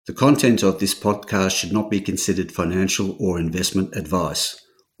The content of this podcast should not be considered financial or investment advice.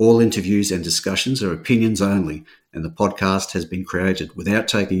 All interviews and discussions are opinions only, and the podcast has been created without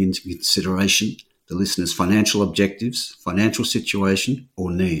taking into consideration the listener's financial objectives, financial situation,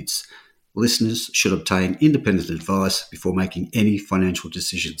 or needs. Listeners should obtain independent advice before making any financial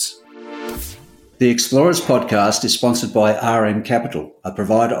decisions. The Explorers podcast is sponsored by RM Capital, a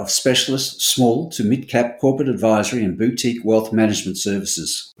provider of specialist small to mid-cap corporate advisory and boutique wealth management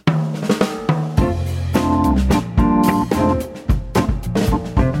services.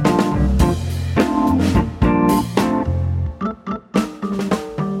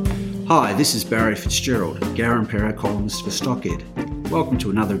 Hi, this is Barry Fitzgerald, Garimpeiro columnist for Stockhead. Welcome to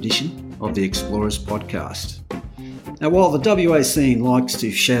another edition of the Explorers podcast. Now, while the WA scene likes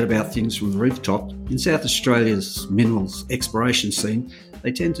to shout about things from the rooftop, in South Australia's minerals exploration scene,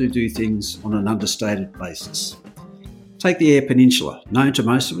 they tend to do things on an understated basis. Take the Eyre Peninsula, known to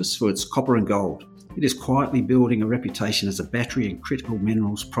most of us for its copper and gold. It is quietly building a reputation as a battery and critical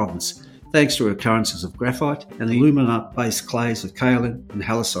minerals province, thanks to occurrences of graphite and the alumina-based clays of kaolin and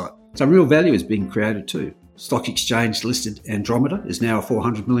halloysite. Some real value is being created too. Stock exchange listed Andromeda is now a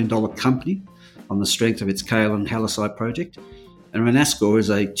 $400 million company on the strength of its kaolin halloysite project, and Renascor is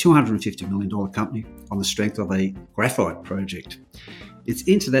a $250 million company on the strength of a graphite project. It's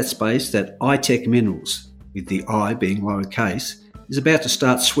into that space that iTech Minerals, with the I being lowercase, is about to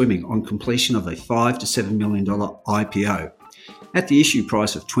start swimming on completion of a $5 to $7 million IPO. At the issue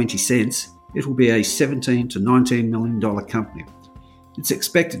price of 20 cents, it will be a $17 to $19 million company. It's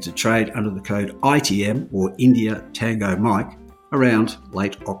expected to trade under the code ITM, or India Tango Mike, around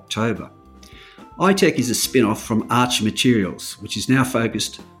late October. iTech is a spin-off from Archer Materials, which is now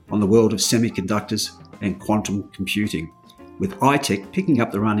focused on the world of semiconductors and quantum computing, with iTech picking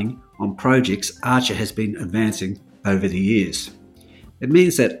up the running on projects Archer has been advancing over the years. It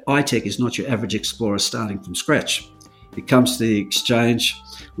means that iTech is not your average explorer starting from scratch. It comes to the exchange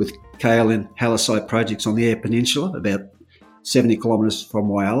with kaolin halloysite projects on the Eyre Peninsula, about 70 kilometres from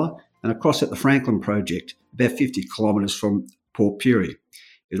Whyalla, and across at the Franklin project, about 50 kilometres from Port Pirie.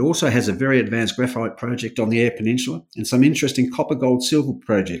 It also has a very advanced graphite project on the Eyre Peninsula and some interesting copper, gold, silver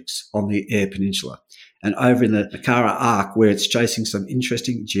projects on the Eyre Peninsula, and over in the Makara Arc where it's chasing some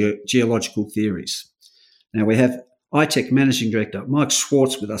interesting geological theories. Now we have iTech Managing Director Michael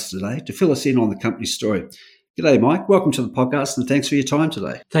Schwarz with us today to fill us in on the company's story. G'day Mike, welcome to the podcast and thanks for your time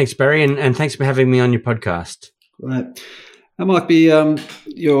today. Thanks Barry, and thanks for having me on your podcast. Great. That might be,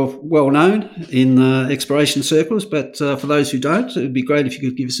 you're well known in exploration circles, but for those who don't, it would be great if you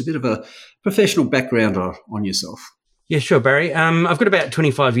could give us a bit of a professional background on yourself. Yeah, sure, Barry. I've got about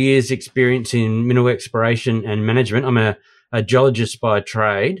 25 years experience in mineral exploration and management. I'm a geologist by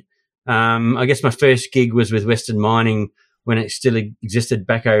trade. I guess my first gig was with Western Mining when it still existed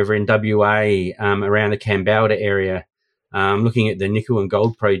back over in WA, around the Kambalda area, looking at the nickel and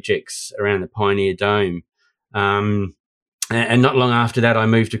gold projects around the Pioneer Dome. And not long after that, I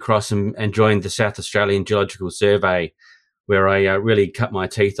moved across and joined the South Australian Geological Survey, where I really cut my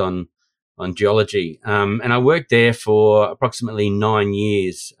teeth on geology. And I worked there for approximately 9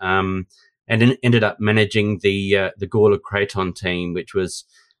 years, and ended up managing the Gawler Craton team, which was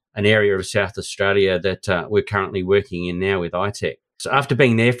an area of South Australia that we're currently working in now with iTech. So after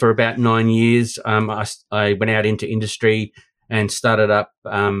being there for about 9 years, I went out into industry and started up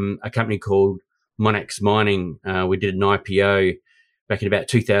a company called Monax Mining. We did an IPO back in about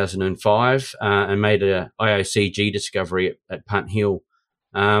 2005 and made a IOCG discovery at Punt Hill.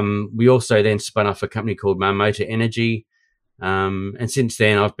 We also then spun off a company called Marmota Energy. And since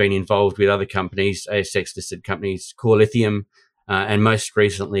then, I've been involved with other companies, ASX-listed companies, Core Lithium, and most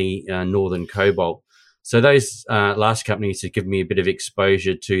recently, Northern Cobalt. So those last companies have given me a bit of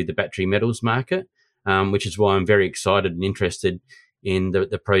exposure to the battery metals market, which is why I'm very excited and interested in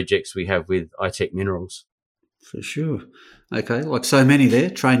the projects we have with iTech Minerals. For sure. Okay, like so many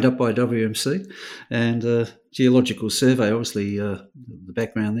there, trained up by WMC and Geological Survey. Obviously, the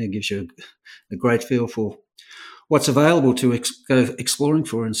background there gives you a great feel for what's available to go exploring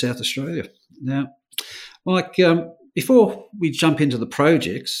for in South Australia. Now, Mike, before we jump into the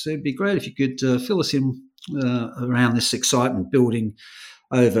projects, it'd be great if you could fill us in around this excitement building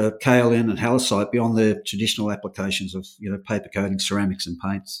over kaolin and halloysite beyond the traditional applications of, paper coating, ceramics and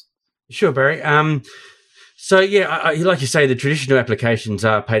paints. Sure, Barry. So, like you say, the traditional applications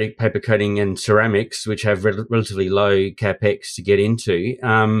are paper coating and ceramics, which have relatively low capex to get into.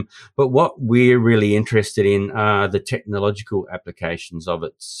 But what we're really interested in are the technological applications of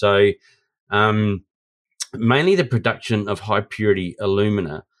it. So, mainly the production of high purity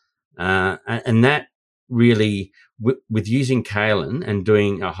alumina, and that really with using kaolin and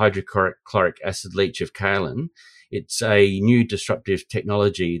doing a hydrochloric acid leach of kaolin, it's a new disruptive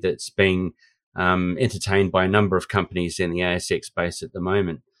technology that's being entertained by a number of companies in the ASX space at the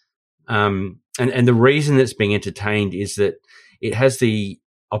moment. And the reason that's being entertained is that it has the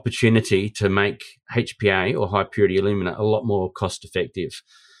opportunity to make HPA, or high purity alumina, a lot more cost effective.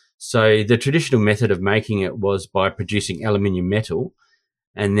 So the traditional method of making it was by producing aluminium metal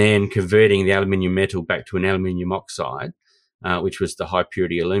and then converting the aluminium metal back to an aluminium oxide, which was the high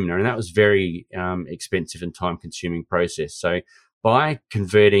purity alumina. And that was very expensive and time consuming process. So by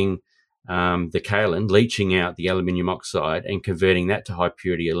converting the kaolin, leaching out the aluminium oxide and converting that to high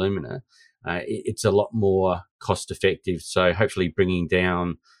purity alumina, it's a lot more cost effective. So hopefully bringing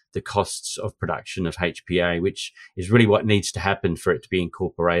down the costs of production of HPA, which is really what needs to happen for it to be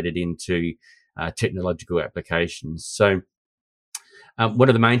incorporated into technological applications. So one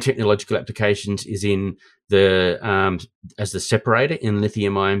of the main technological applications is in as the separator in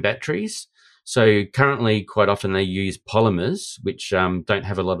lithium-ion batteries. So currently, quite often they use polymers, which don't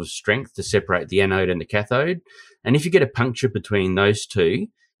have a lot of strength to separate the anode and the cathode. And if you get a puncture between those two,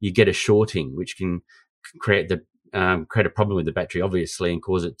 you get a shorting, which can create a problem with the battery, obviously, and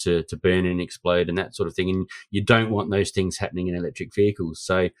cause it to burn and explode and that sort of thing. And you don't want those things happening in electric vehicles.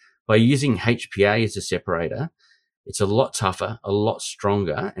 So by using HPA as a separator, it's a lot tougher, a lot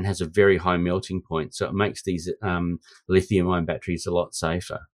stronger, and has a very high melting point. So it makes these lithium-ion batteries a lot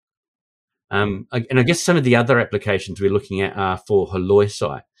safer. And I guess some of the other applications we're looking at are for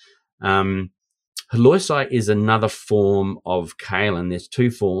halloysite. Halloysite is another form of kaolin. There's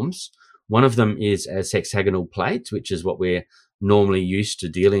two forms. One of them is as hexagonal plates, which is what we're normally used to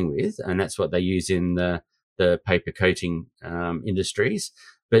dealing with, and that's what they use in the paper coating industries.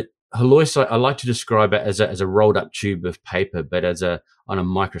 But halloysite, I like to describe it as a rolled up tube of paper, but on a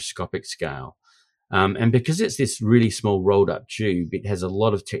microscopic scale. And because it's this really small rolled up tube, it has a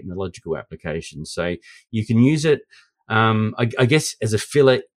lot of technological applications. So you can use it, I guess, as a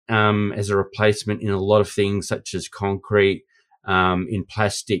fillet, as a replacement in a lot of things such as concrete, in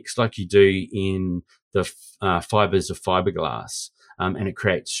plastics, like you do in the fibers of fiberglass, and it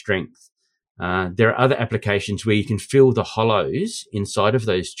creates strength. There are other applications where you can fill the hollows inside of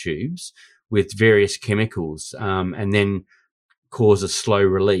those tubes with various chemicals, and then cause a slow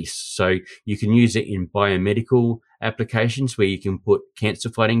release. So you can use it in biomedical applications where you can put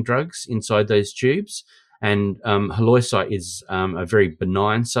cancer-fighting drugs inside those tubes. And halloysite is a very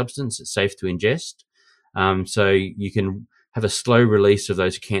benign substance. It's safe to ingest. So you can have a slow release of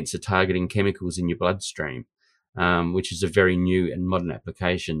those cancer-targeting chemicals in your bloodstream, which is a very new and modern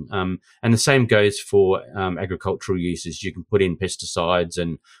application. And the same goes for agricultural uses. You can put in pesticides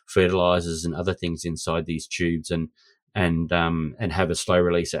and fertilizers and other things inside these tubes and have a slow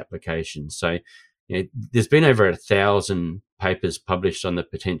release application. So, there's been over 1,000 papers published on the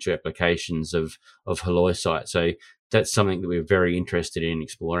potential applications of halloysite. So that's something that we're very interested in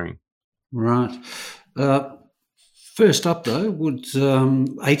exploring. Right. First up, though, would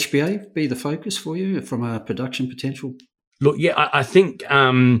HPA be the focus for you from a production potential? Look, yeah, I think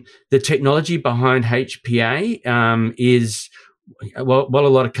the technology behind HPA is, while a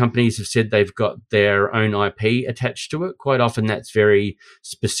lot of companies have said they've got their own IP attached to it, quite often that's very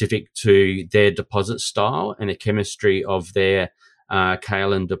specific to their deposit style and the chemistry of their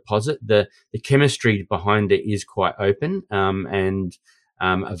kaolin deposit. The chemistry behind it is quite open and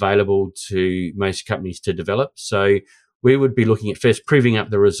available to most companies to develop. So we would be looking at first proving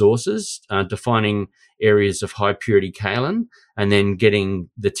up the resources, defining areas of high purity kaolin, and then getting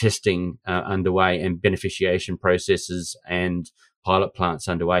the testing underway and beneficiation processes and pilot plants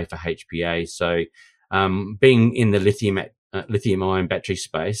underway for HPA. So being in the lithium-ion battery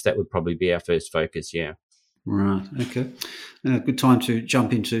space, that would probably be our first focus, yeah. Right, okay. Good time to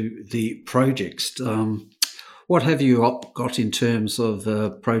jump into the projects. What have you got in terms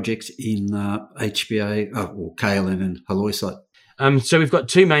of projects in HPA, or kaolin and halloysite? So we've got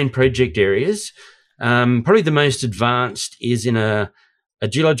two main project areas. Probably the most advanced is in a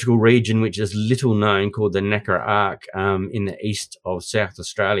geological region which is little known, called the Nakara Arc, in the east of South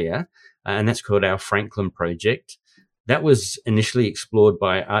Australia, and that's called our Franklin project. That was initially explored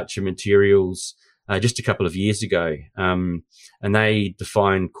by Archer Materials just a couple of years ago, and they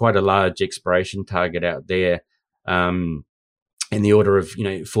defined quite a large exploration target out there, in the order of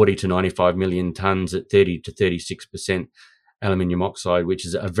 40 to 95 million tonnes at 30 to 36% aluminium oxide, which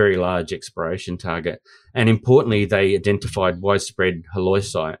is a very large exploration target. And importantly, they identified widespread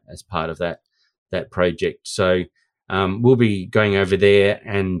halloysite as part of that project. So we'll be going over there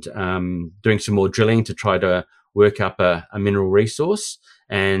and doing some more drilling to try to work up a mineral resource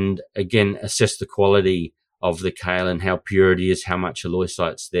and, again, assess the quality of the kaolin, how pure it is, how much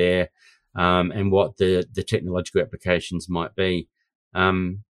halloysite's there, and what the technological applications might be.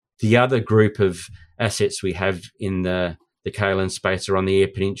 The other group of assets we have in the kaolin space are on the Eyre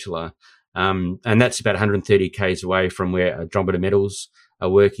Peninsula, and that's about 130 k's away from where Andromeda Metals are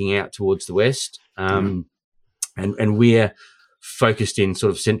working out towards the west. And we're focused in sort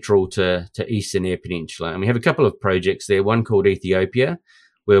of central to eastern Eyre Peninsula. And we have a couple of projects there, one called Ethiopia,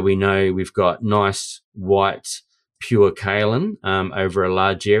 where we know we've got nice white pure kaolin over a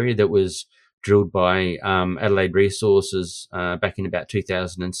large area that was drilled by Adelaide Resources back in about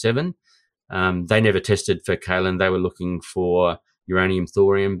 2007. They never tested for kaolin. They were looking for uranium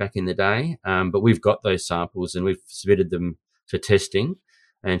thorium back in the day. But we've got those samples and we've submitted them for testing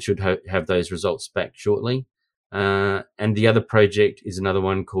and should have those results back shortly. And the other project is another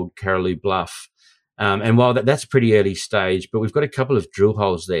one called Carolou Bluff. And while that's pretty early stage, but we've got a couple of drill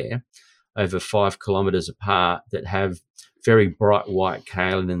holes there over 5 kilometres apart that have very bright white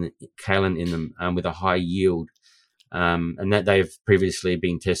kaolin in them with a high yield. And that they've previously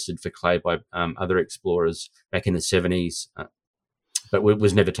been tested for clay by other explorers back in the 70s, but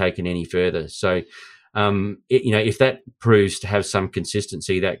was never taken any further. So, if that proves to have some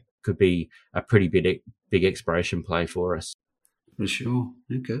consistency, that could be a pretty big exploration play for us. For sure.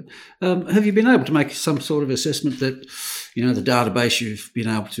 Okay. Have you been able to make some sort of assessment that, the database you've been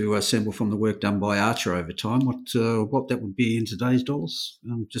able to assemble from the work done by Archer over time, what that would be in today's dollars?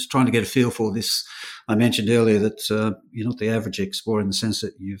 I'm just trying to get a feel for this. I mentioned earlier that you're not the average explorer in the sense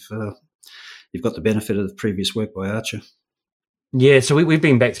that you've got the benefit of the previous work by Archer. Yeah, so we've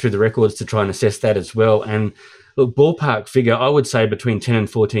been back through the records to try and assess that as well. And look, ballpark figure, I would say between $10 and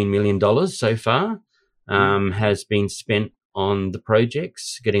 $14 million so far has been spent on the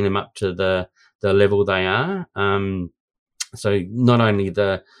projects, getting them up to the level they are. So not only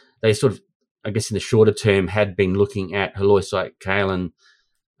they sort of, I guess in the shorter term, had been looking at halloysite kaolin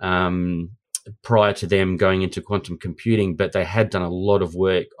prior to them going into quantum computing, but they had done a lot of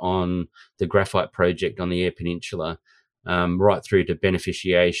work on the graphite project on the Eyre Peninsula, right through to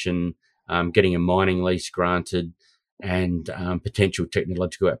beneficiation, getting a mining lease granted, and potential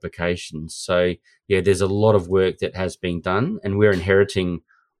technological applications. So, yeah, there's a lot of work that has been done, and we're inheriting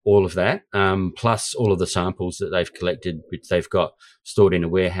all of that, plus all of the samples that they've collected, which they've got stored in a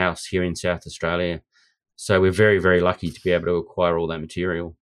warehouse here in South Australia. So we're very, very lucky to be able to acquire all that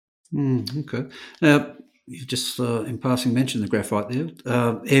material. Okay. Now, you just, in passing, mentioned the graphite there.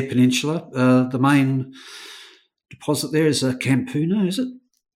 Eyre Peninsula, the main deposit there is Campuna, is it?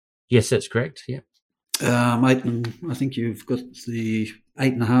 Yes, that's correct, yeah. I think you've got the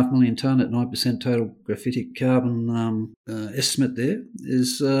 8.5 million tonne at 9% total graphitic carbon estimate there.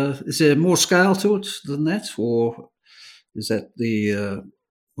 Is there more scale to it than that, or is that the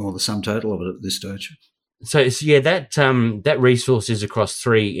sum total of it at this stage? So yeah, that resource is across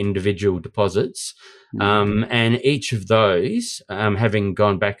 3 individual deposits, and each of those, having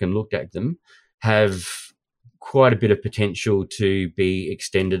gone back and looked at them, have quite a bit of potential to be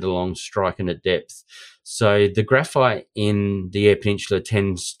extended along strike and at depth. So the graphite in the Eyre Peninsula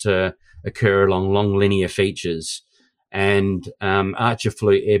tends to occur along long linear features, and Archer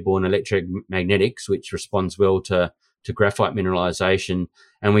flew airborne electromagnetics, which responds well to graphite mineralization.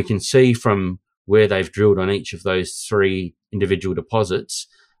 And we can see from where they've drilled on each of those 3 individual deposits,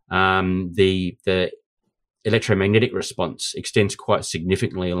 the electromagnetic response extends quite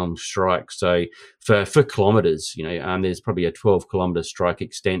significantly along strike. So for kilometres, there's probably a 12-kilometre strike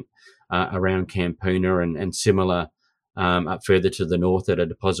extent around Campuna, and similar up further to the north at a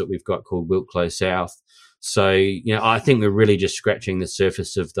deposit we've got called Wilklow South. So, I think we're really just scratching the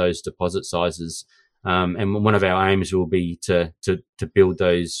surface of those deposit sizes. And one of our aims will be to build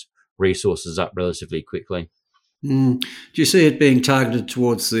those resources up relatively quickly. Do you see it being targeted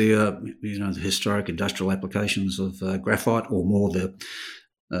towards the historic industrial applications of graphite, or more the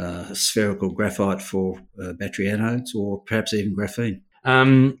spherical graphite for battery anodes, or perhaps even graphene?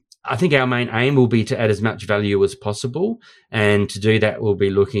 I think our main aim will be to add as much value as possible, and to do that, we'll be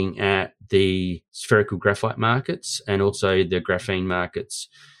looking at the spherical graphite markets and also the graphene markets.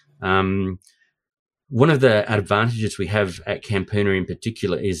 One of the advantages we have at Campuna in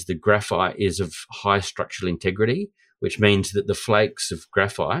particular is the graphite is of high structural integrity, which means that the flakes of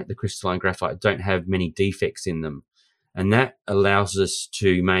graphite, the crystalline graphite, don't have many defects in them. And that allows us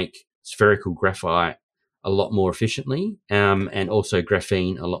to make spherical graphite a lot more efficiently, and also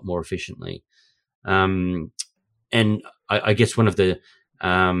graphene a lot more efficiently. And I guess one of the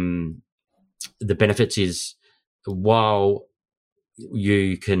benefits is, while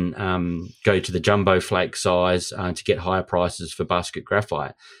you can go to the jumbo flake size to get higher prices for basket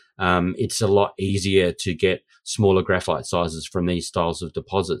graphite, it's a lot easier to get smaller graphite sizes from these styles of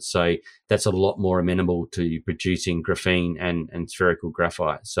deposits. So that's a lot more amenable to producing graphene and spherical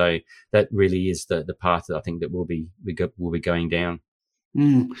graphite. So that really is the path that I think that we'll be going down.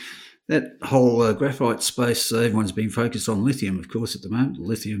 That whole graphite space, everyone's been focused on lithium, of course, at the moment.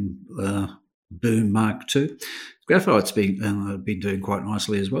 Lithium boom Mark II. Graphite's been doing quite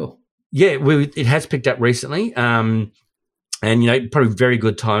nicely as well. Yeah, it has picked up recently. And, probably very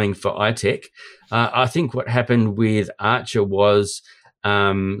good timing for iTech. I think what happened with Archer was,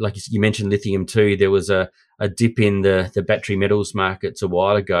 like you mentioned lithium too, there was a dip in the battery metals markets a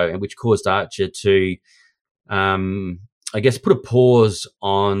while ago, and which caused Archer to, put a pause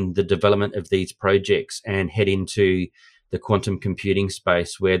on the development of these projects and head into the quantum computing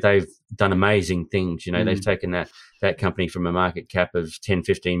space, where they've done amazing things. They've taken that company from a market cap of 10,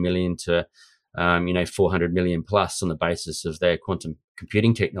 15 million to 400 million plus on the basis of their quantum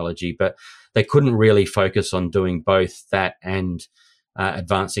computing technology. But they couldn't really focus on doing both that and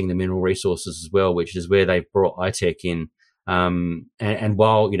advancing the mineral resources as well, which is where they've brought iTech in. And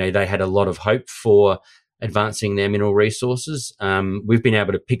while, they had a lot of hope for advancing their mineral resources, we've been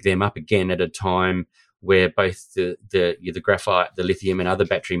able to pick them up again at a time where both the graphite, the lithium and other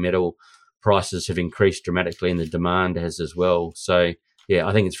battery metal prices have increased dramatically, and the demand has as well. So, yeah,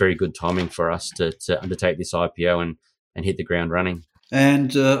 I think it's very good timing for us to undertake this IPO and hit the ground running.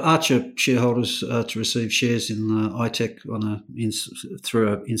 And Archer shareholders to receive shares in iTech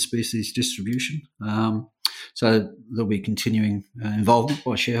through an in-species distribution. So there'll be continuing involvement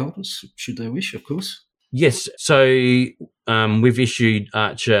by shareholders, should they wish, of course. Yes. So we've issued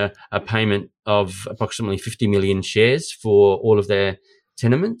Archer a payment of approximately 50 million shares for all of their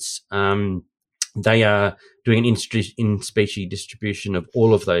tenements. They are doing an in-specie distribution of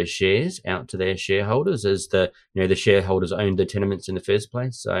all of those shares out to their shareholders, as the shareholders owned the tenements in the first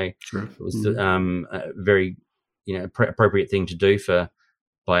place. So Sure. It was a very appropriate thing to do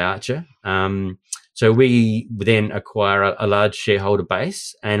by Archer. So we then acquire a large shareholder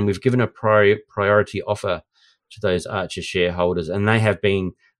base, and we've given a priority offer to those Archer shareholders, and they have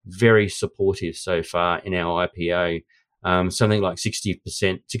been very supportive so far in our IPO. Something like 60%,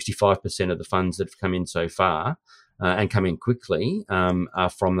 65% of the funds that have come in so far and come in quickly are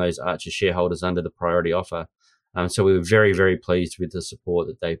from those Archer shareholders under the priority offer. So we were very, very pleased with the support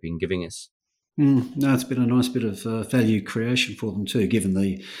that they've been giving us. No, it's been a nice bit of value creation for them too, given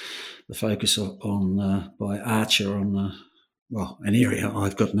the focus on by Archer on an area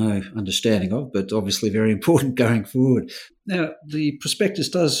I've got no understanding of, but obviously very important going forward. Now, the prospectus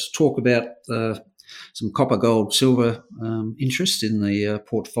does talk about some copper, gold, silver interest in the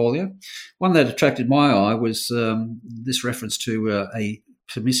portfolio. One that attracted my eye was this reference to a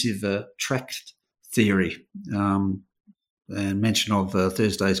permissive tract theory and mention of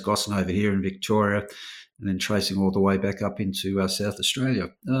Thursday's Gossan over here in Victoria, and then tracing all the way back up into South Australia.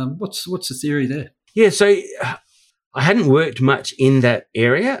 What's the theory there? Yeah, so I hadn't worked much in that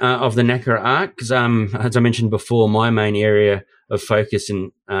area of the Nakara Arc because, as I mentioned before, my main area of focus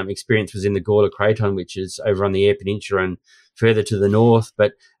and experience was in the Gawler Craton, which is over on the Eyre Peninsula and further to the north.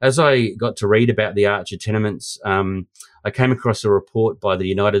 But as I got to read about the Archer tenements, I came across a report by the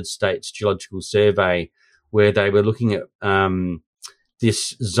United States Geological Survey where they were looking at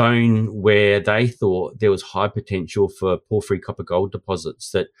this zone where they thought there was high potential for porphyry copper gold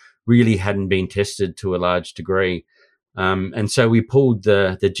deposits that really hadn't been tested to a large degree. And so we pulled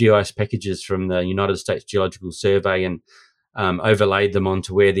the GIS packages from the United States Geological Survey and overlaid them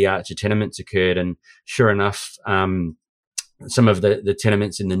onto where the Archer tenements occurred. And sure enough, some of the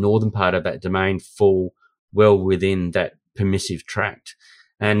tenements in the northern part of that domain fall well within that permissive tract.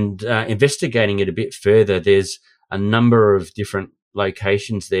 And investigating it a bit further, there's a number of different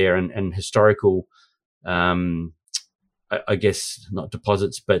locations there and historical, I guess not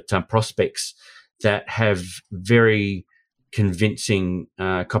deposits, but prospects that have very convincing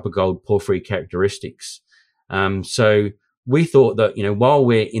copper gold porphyry characteristics. So we thought that, while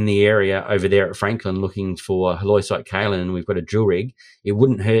we're in the area over there at Franklin looking for halloysite kaolin and we've got a drill rig, it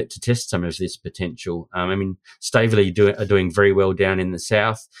wouldn't hurt to test some of this potential. Staveley are doing very well down in the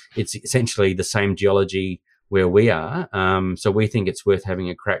south. It's essentially the same geology where we are. So we think it's worth having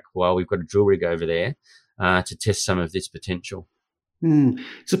a crack while we've got a drill rig over there to test some of this potential.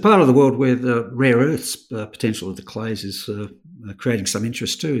 It's a part of the world where the rare earths potential of the clays is creating some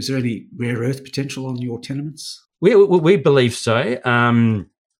interest too. Is there any rare earth potential on your tenements? We believe so.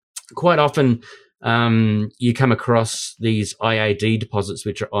 Quite often you come across these IAD deposits,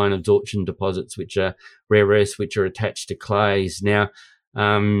 which are ion absorption deposits, which are rare earths, which are attached to clays. Now,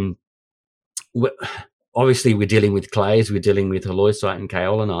 obviously we're dealing with clays, we're dealing with halloysite and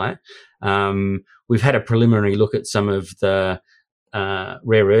kaolinite. We've had a preliminary look at some of the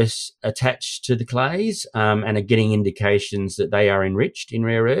rare earths attached to the clays and are getting indications that they are enriched in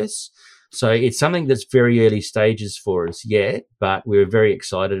rare earths. So it's something that's very early stages for us yet, but we're very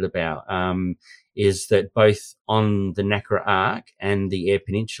excited about is that both on the Nacra Arc and the Eyre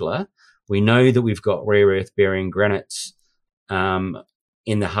Peninsula, we know that we've got rare earth bearing granites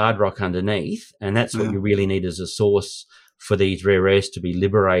in the hard rock underneath, and that's what you really need as a source for these rare earths to be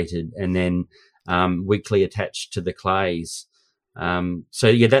liberated and then weakly attached to the clays.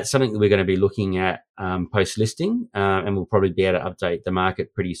 So that's something that we're going to be looking at post-listing, and we'll probably be able to update the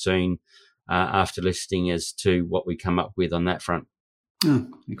market pretty soon after listing as to what we come up with on that front. Oh,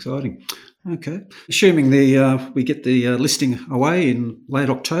 exciting. Okay. Assuming we get the listing away in late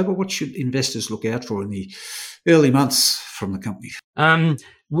October, what should investors look out for in the early months from the company?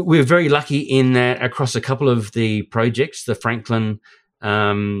 We're very lucky in that across a couple of the projects, the Franklin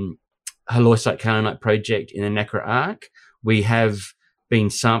halloysite kaolinite project in the Nacra Arc, we have been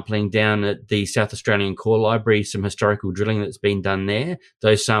sampling down at the South Australian Core Library, some historical drilling that's been done there.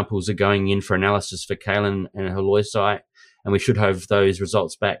 Those samples are going in for analysis for kaolin and halloysite, and we should have those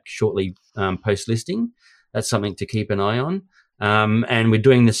results back shortly post-listing. That's something to keep an eye on. And we're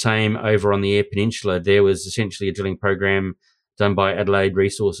doing the same over on the Eyre Peninsula. There was essentially a drilling program done by Adelaide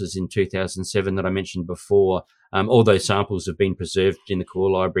Resources in 2007 that I mentioned before. All those samples have been preserved in the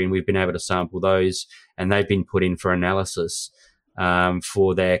Core Library, and we've been able to sample those, and they've been put in for analysis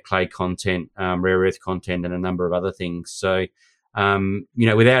for their clay content, rare earth content, and a number of other things. So,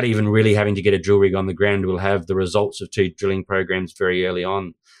 without even really having to get a drill rig on the ground, we'll have the results of 2 drilling programs very early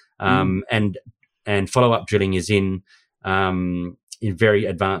on. And follow-up drilling is in very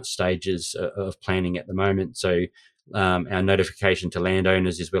advanced stages of planning at the moment. So our notification to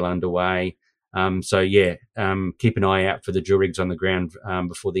landowners is well underway. Keep an eye out for the drill rigs on the ground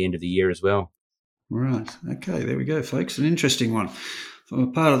before the end of the year as well. Right. Okay, there we go, folks. An interesting one. From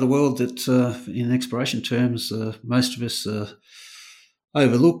a part of the world that, in exploration terms, most of us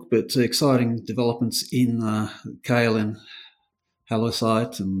overlook, but exciting developments in kaolin,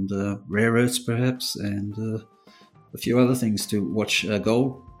 halloysite, and rare earths, perhaps, and a few other things to watch.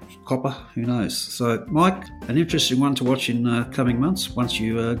 Gold, copper, who knows? So, Mike, an interesting one to watch in coming months once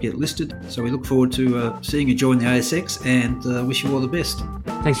you get listed. So we look forward to seeing you join the ASX, and wish you all the best.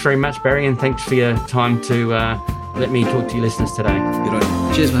 Thanks very much, Barry, and thanks for your time to let me talk to your listeners today. Good on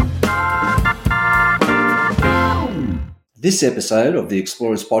you. Cheers, man. This episode of the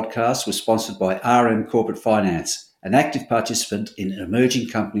Explorers Podcast was sponsored by RM Corporate Finance, an active participant in emerging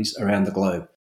companies around the globe.